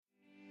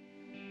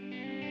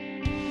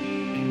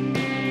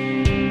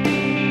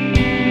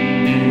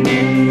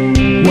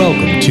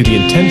Welcome to the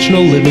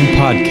Intentional Living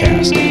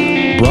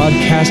Podcast,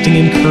 broadcasting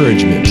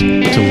encouragement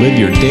to live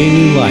your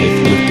daily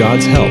life with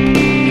God's help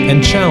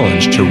and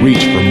challenge to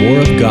reach for more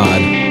of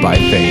God by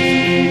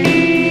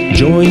faith.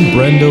 Join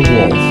Brenda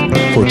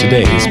Wolf for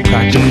today's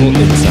practical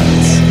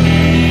insights.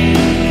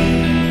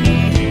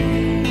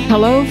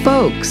 Hello,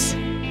 folks.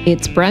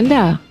 It's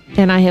Brenda,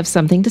 and I have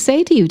something to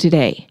say to you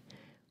today.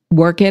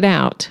 Work it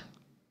out.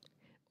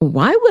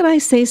 Why would I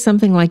say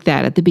something like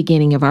that at the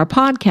beginning of our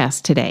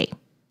podcast today?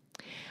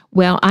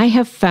 Well, I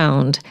have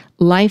found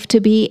life to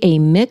be a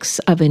mix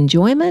of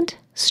enjoyment,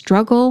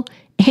 struggle,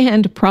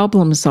 and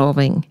problem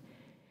solving.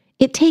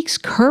 It takes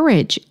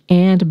courage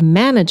and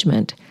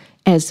management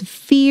as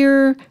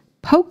fear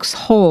pokes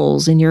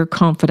holes in your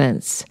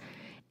confidence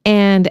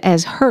and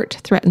as hurt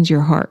threatens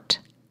your heart.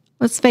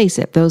 Let's face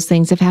it, those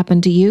things have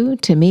happened to you,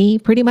 to me,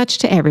 pretty much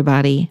to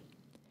everybody.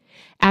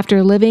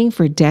 After living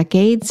for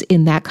decades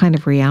in that kind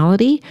of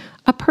reality,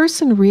 a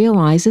person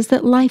realizes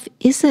that life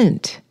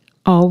isn't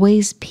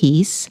always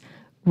peace,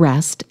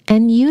 rest,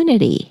 and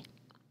unity.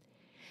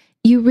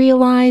 You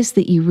realize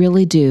that you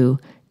really do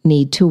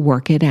need to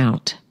work it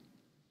out.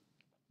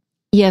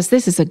 Yes,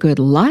 this is a good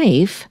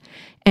life,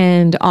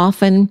 and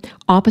often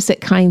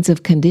opposite kinds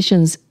of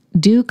conditions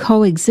do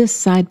coexist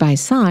side by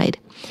side,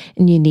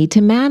 and you need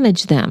to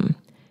manage them.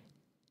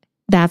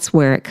 That's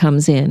where it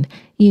comes in.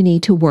 You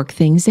need to work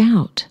things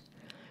out.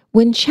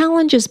 When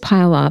challenges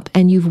pile up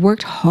and you've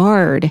worked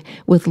hard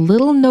with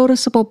little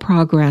noticeable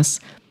progress,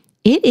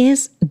 it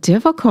is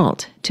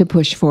difficult to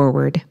push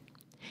forward.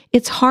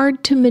 It's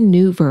hard to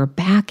maneuver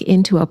back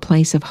into a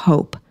place of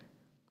hope.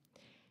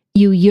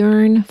 You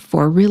yearn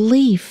for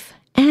relief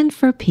and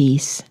for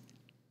peace.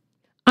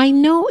 I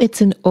know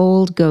it's an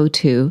old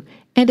go-to,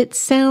 and it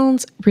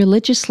sounds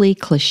religiously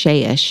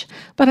cliche-ish,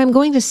 but I'm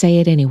going to say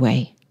it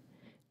anyway.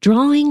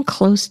 Drawing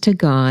close to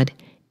God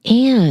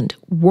and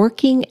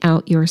working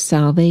out your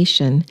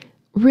salvation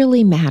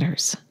really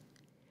matters.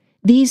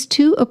 These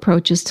two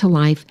approaches to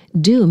life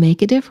do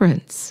make a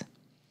difference.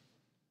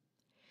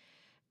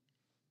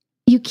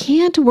 You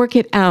can't work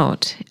it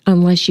out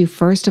unless you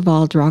first of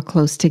all draw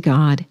close to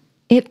God.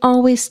 It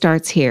always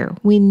starts here.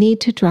 We need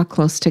to draw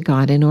close to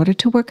God in order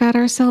to work out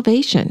our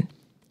salvation.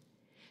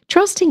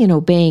 Trusting and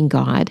obeying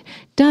God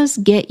does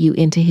get you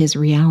into His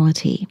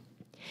reality.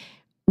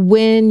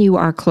 When you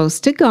are close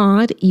to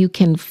God, you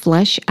can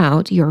flesh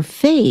out your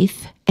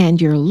faith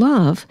and your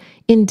love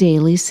in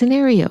daily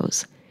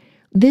scenarios.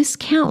 This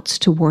counts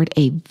toward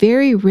a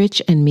very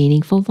rich and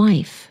meaningful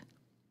life.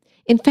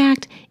 In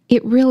fact,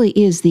 it really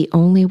is the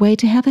only way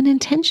to have an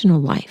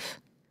intentional life.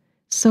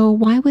 So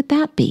why would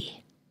that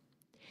be?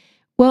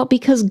 Well,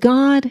 because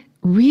God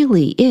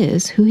really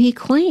is who He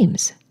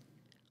claims.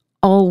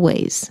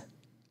 Always.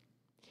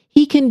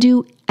 He can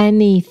do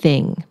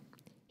anything.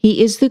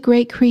 He is the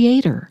great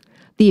creator,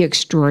 the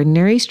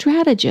extraordinary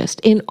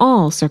strategist in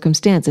all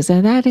circumstances,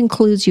 and that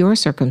includes your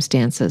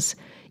circumstances,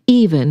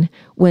 even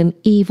when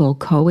evil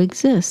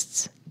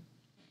coexists.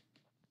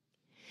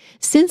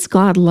 Since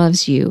God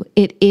loves you,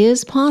 it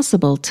is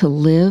possible to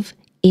live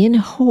in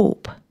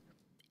hope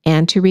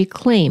and to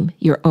reclaim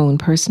your own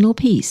personal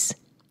peace.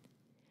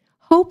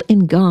 Hope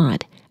in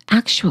God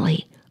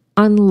actually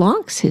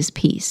unlocks His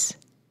peace.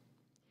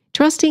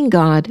 Trusting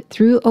God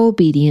through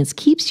obedience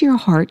keeps your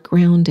heart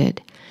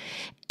grounded.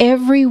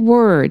 Every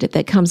word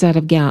that comes out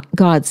of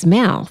God's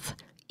mouth,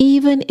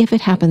 even if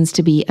it happens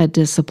to be a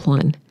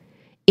discipline,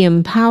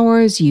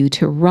 empowers you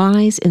to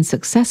rise in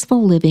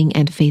successful living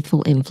and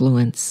faithful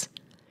influence.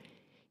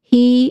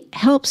 He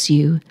helps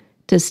you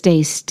to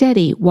stay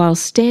steady while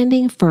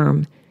standing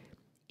firm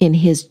in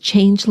His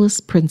changeless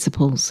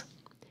principles.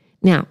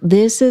 Now,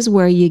 this is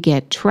where you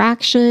get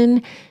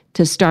traction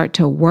to start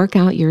to work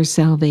out your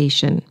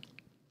salvation.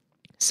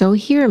 So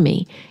hear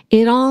me,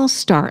 it all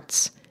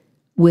starts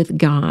with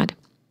God.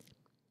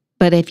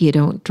 But if you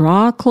don't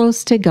draw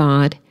close to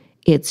God,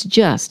 it's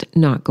just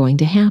not going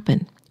to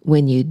happen.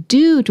 When you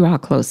do draw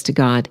close to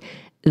God,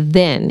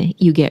 then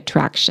you get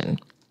traction.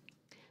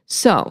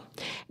 So,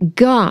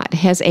 God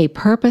has a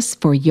purpose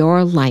for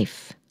your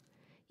life.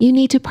 You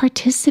need to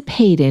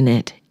participate in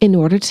it in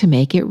order to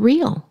make it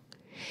real.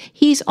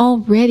 He's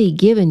already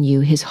given you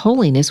His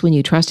holiness when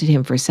you trusted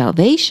Him for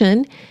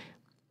salvation,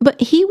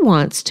 but He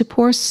wants to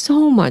pour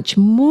so much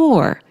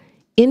more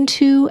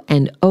into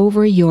and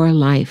over your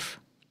life.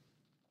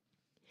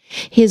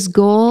 His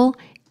goal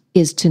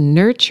is to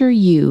nurture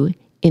you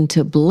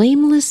into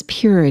blameless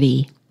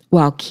purity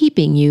while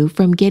keeping you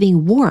from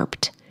getting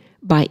warped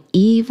by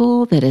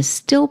evil that is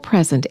still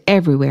present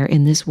everywhere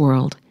in this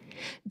world.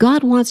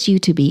 God wants you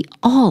to be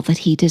all that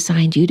He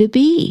designed you to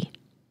be.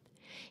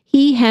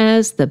 He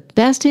has the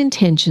best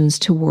intentions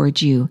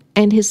towards you,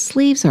 and His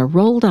sleeves are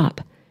rolled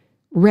up,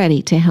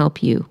 ready to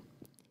help you.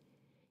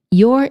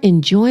 Your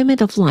enjoyment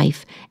of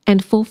life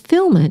and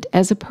fulfillment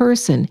as a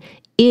person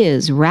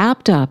is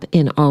wrapped up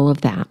in all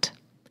of that.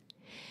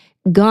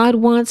 God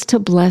wants to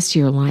bless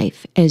your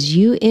life as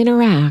you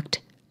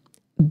interact,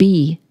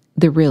 be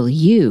the real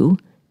you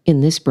in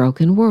this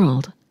broken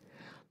world.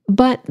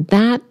 But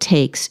that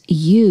takes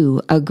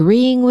you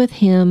agreeing with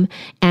Him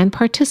and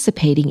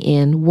participating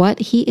in what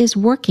He is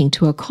working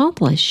to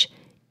accomplish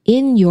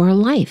in your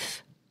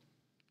life.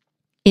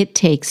 It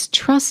takes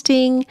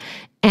trusting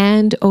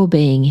and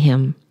obeying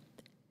Him.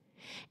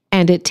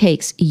 And it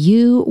takes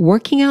you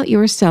working out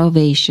your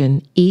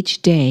salvation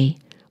each day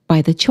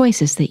by the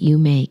choices that you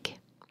make.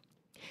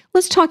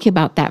 Let's talk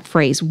about that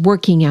phrase,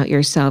 working out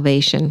your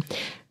salvation.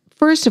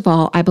 First of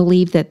all, I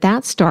believe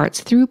that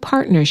starts through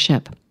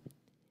partnership.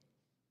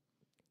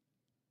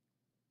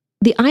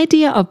 The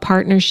idea of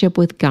partnership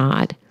with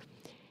God,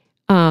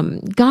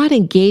 God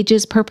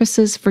engages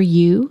purposes for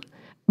you,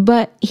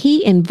 but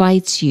He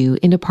invites you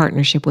into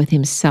partnership with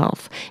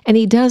Himself, and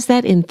He does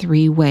that in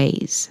 3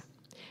 ways.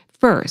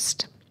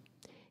 First,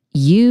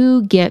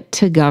 you get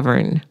to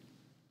govern.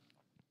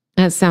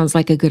 That sounds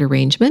like a good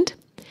arrangement.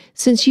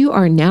 Since you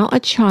are now a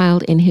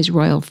child in His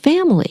royal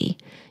family,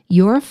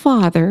 your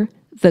Father,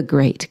 the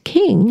great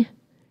King,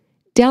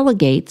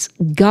 delegates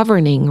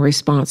governing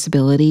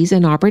responsibilities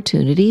and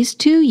opportunities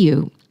to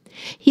you.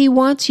 He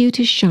wants you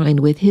to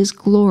shine with His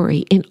glory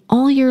in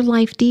all your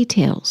life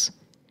details.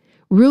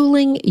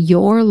 Ruling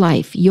your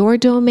life, your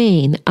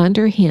domain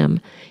under Him,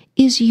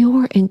 is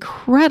your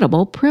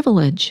incredible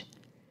privilege.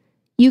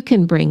 You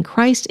can bring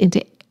Christ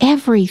into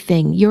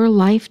everything your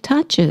life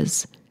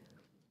touches.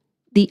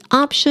 The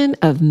option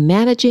of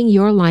managing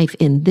your life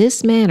in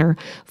this manner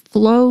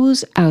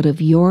flows out of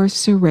your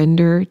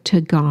surrender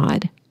to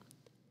God.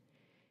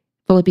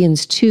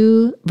 Philippians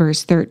 2,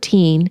 verse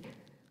 13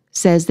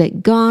 says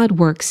that God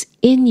works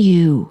in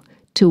you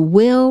to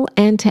will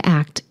and to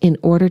act in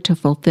order to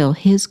fulfill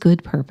His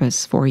good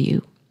purpose for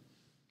you.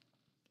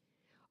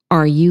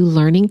 Are you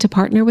learning to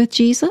partner with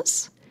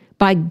Jesus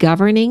by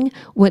governing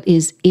what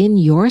is in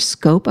your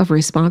scope of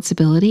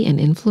responsibility and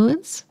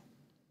influence?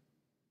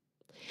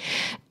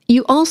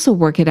 You also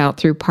work it out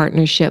through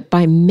partnership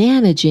by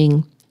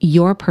managing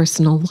your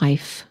personal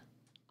life.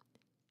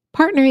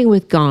 Partnering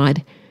with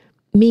God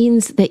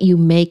means that you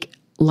make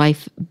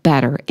life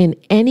better in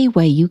any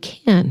way you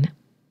can.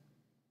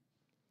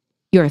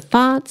 Your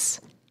thoughts,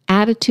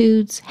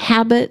 attitudes,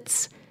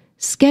 habits,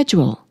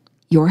 schedule,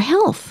 your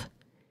health,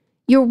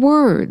 your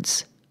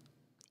words,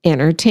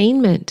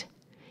 entertainment,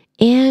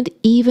 and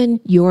even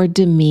your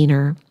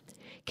demeanor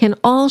can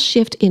all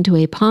shift into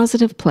a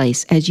positive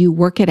place as you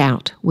work it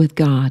out with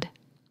God.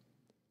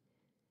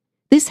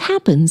 This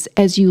happens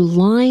as you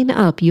line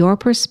up your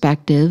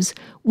perspectives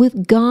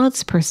with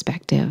God's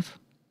perspective.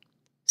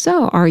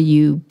 So, are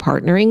you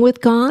partnering with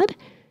God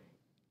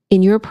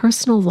in your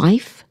personal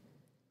life?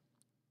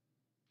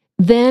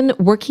 Then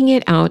working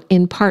it out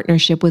in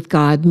partnership with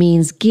God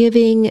means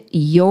giving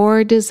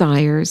your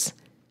desires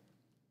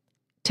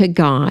to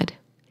God,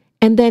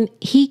 and then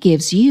He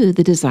gives you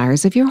the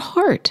desires of your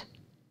heart.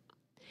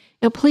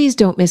 Now, please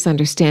don't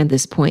misunderstand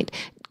this point.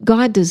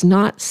 God does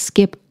not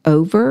skip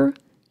over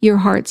your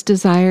heart's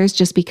desires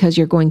just because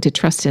you're going to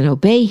trust and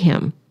obey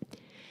Him.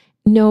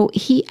 No,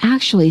 He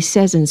actually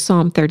says in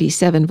Psalm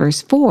 37,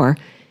 verse 4,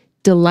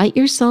 "Delight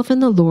yourself in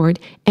the Lord,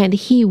 and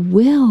He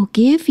will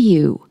give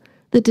you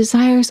the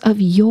desires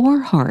of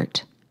your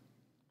heart."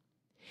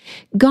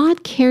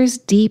 God cares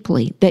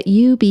deeply that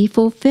you be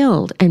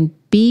fulfilled and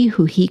be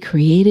who He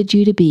created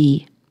you to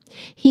be.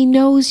 He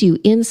knows you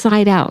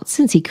inside out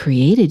since He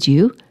created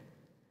you.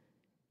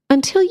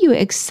 Until you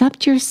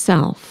accept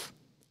yourself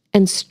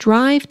and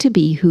strive to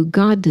be who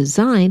God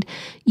designed,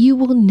 you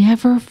will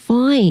never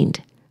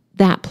find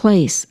that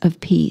place of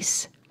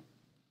peace.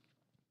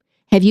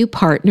 Have you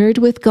partnered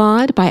with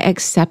God by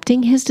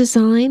accepting His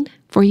design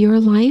for your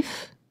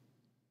life?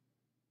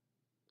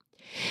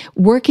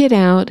 Work it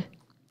out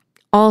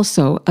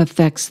also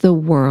affects the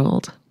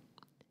world.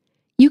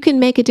 You can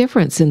make a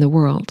difference in the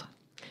world.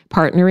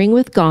 Partnering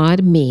with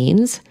God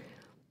means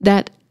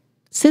that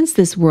since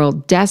this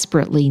world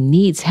desperately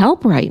needs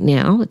help right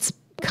now, it's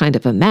kind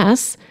of a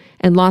mess,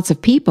 and lots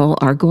of people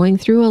are going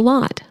through a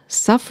lot,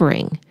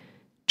 suffering,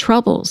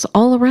 troubles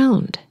all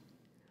around.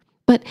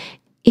 But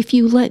if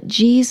you let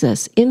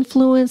Jesus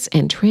influence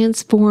and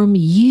transform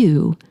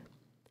you,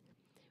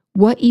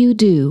 what you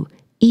do,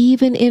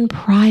 even in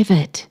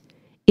private,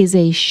 is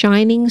a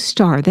shining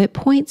star that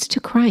points to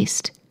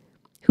Christ,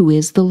 who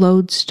is the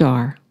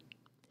lodestar.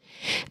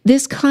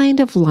 This kind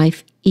of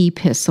life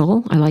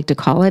epistle, I like to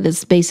call it,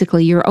 is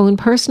basically your own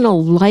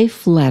personal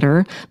life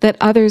letter that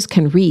others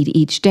can read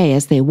each day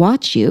as they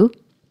watch you,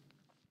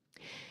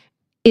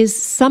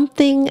 is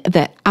something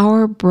that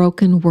our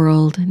broken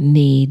world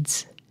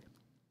needs.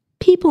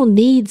 People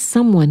need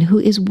someone who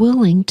is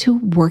willing to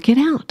work it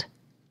out.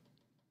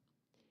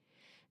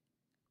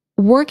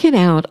 Work it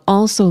out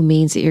also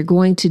means that you're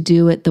going to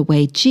do it the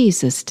way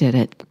Jesus did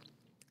it.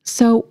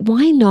 So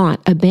why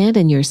not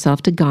abandon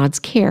yourself to God's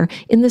care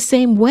in the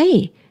same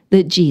way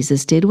that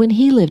Jesus did when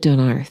He lived on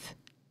earth?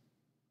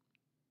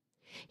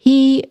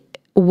 He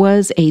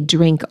was a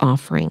drink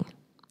offering.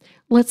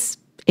 Let's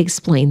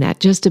explain that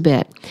just a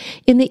bit.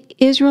 In the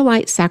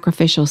Israelite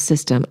sacrificial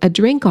system, a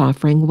drink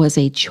offering was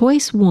a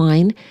choice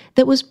wine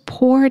that was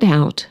poured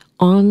out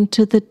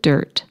onto the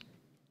dirt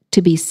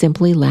to be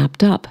simply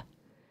lapped up.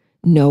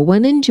 No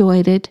one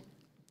enjoyed it.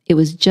 It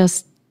was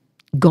just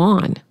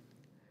gone,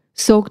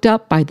 soaked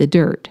up by the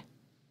dirt.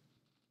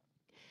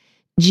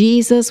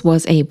 Jesus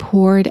was a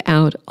poured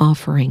out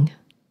offering.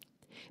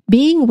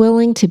 Being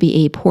willing to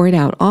be a poured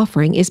out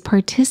offering is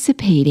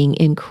participating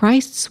in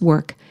Christ's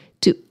work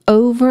to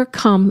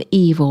overcome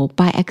evil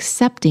by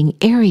accepting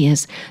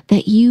areas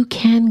that you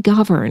can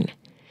govern,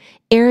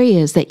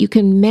 areas that you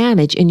can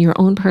manage in your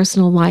own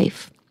personal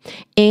life,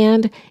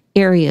 and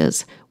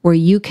areas where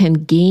you can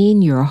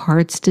gain your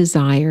heart's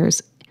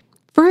desires.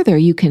 Further,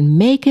 you can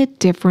make a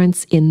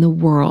difference in the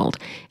world.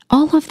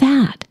 All of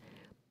that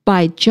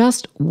by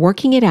just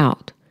working it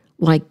out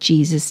like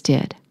Jesus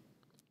did.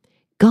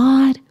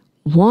 God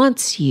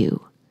wants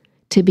you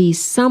to be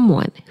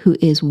someone who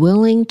is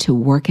willing to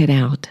work it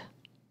out.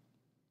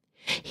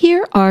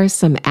 Here are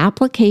some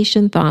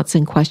application thoughts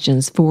and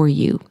questions for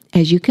you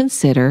as you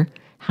consider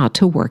how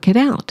to work it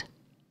out.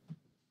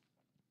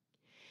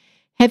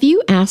 Have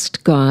you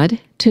asked God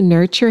to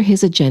nurture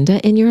His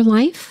agenda in your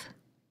life?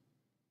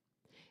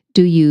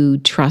 Do you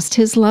trust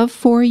His love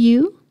for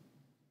you?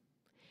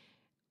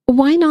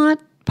 Why not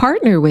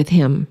partner with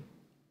Him?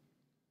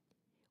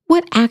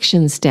 What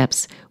action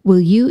steps will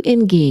you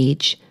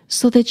engage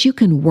so that you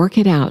can work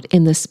it out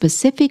in the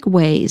specific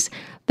ways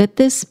that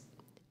this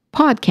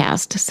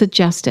podcast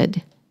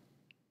suggested?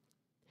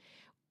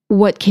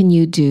 What can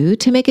you do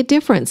to make a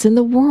difference in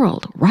the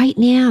world right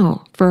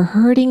now for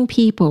hurting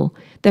people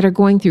that are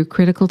going through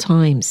critical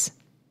times?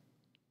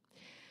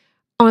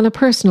 On a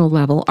personal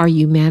level, are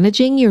you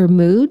managing your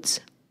moods,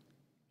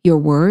 your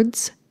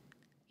words,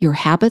 your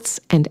habits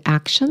and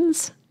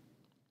actions?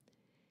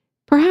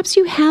 Perhaps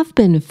you have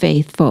been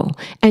faithful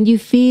and you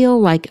feel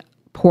like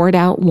poured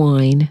out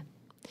wine.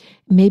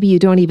 Maybe you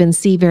don't even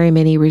see very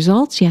many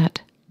results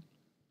yet.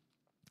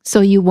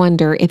 So you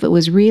wonder if it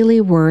was really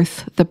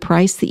worth the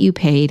price that you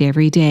paid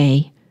every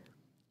day.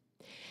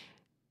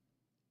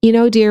 You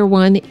know, dear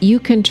one, you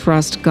can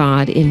trust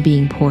God in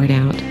being poured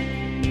out.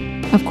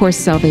 Of course,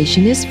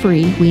 salvation is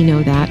free, we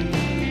know that,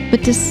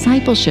 but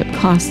discipleship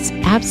costs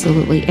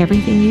absolutely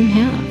everything you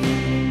have.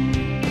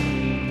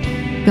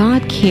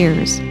 God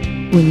cares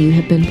when you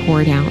have been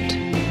poured out.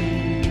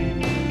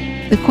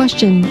 The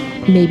question,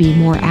 maybe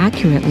more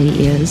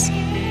accurately, is,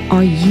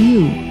 are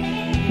you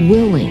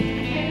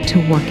willing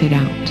to work it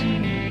out?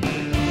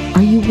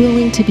 Are you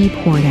willing to be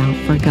poured out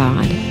for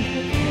God?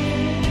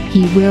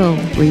 He will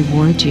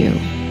reward you.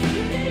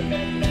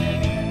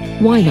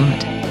 Why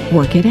not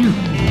work it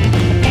out?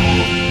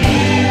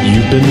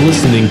 You've been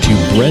listening to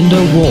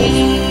Brenda Wolf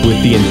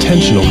with the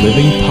Intentional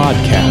Living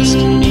Podcast.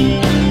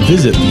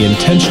 Visit the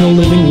Intentional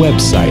Living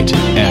website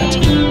at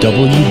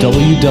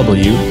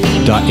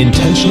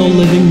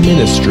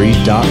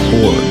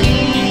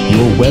www.intentionallivingministry.org,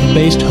 your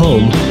web-based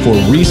home for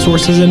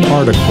resources and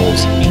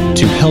articles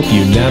to help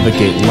you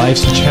navigate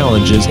life's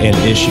challenges and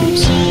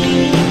issues.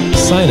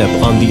 Sign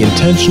up on the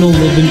Intentional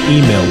Living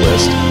email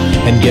list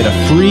and get a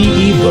free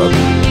ebook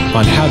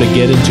on how to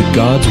get into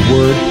God's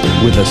Word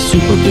with a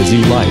super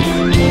busy life.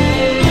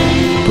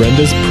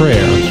 Brenda's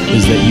prayer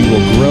is that you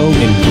will grow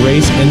in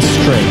grace and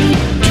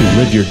strength to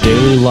live your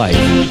daily life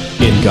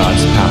in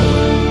God's power.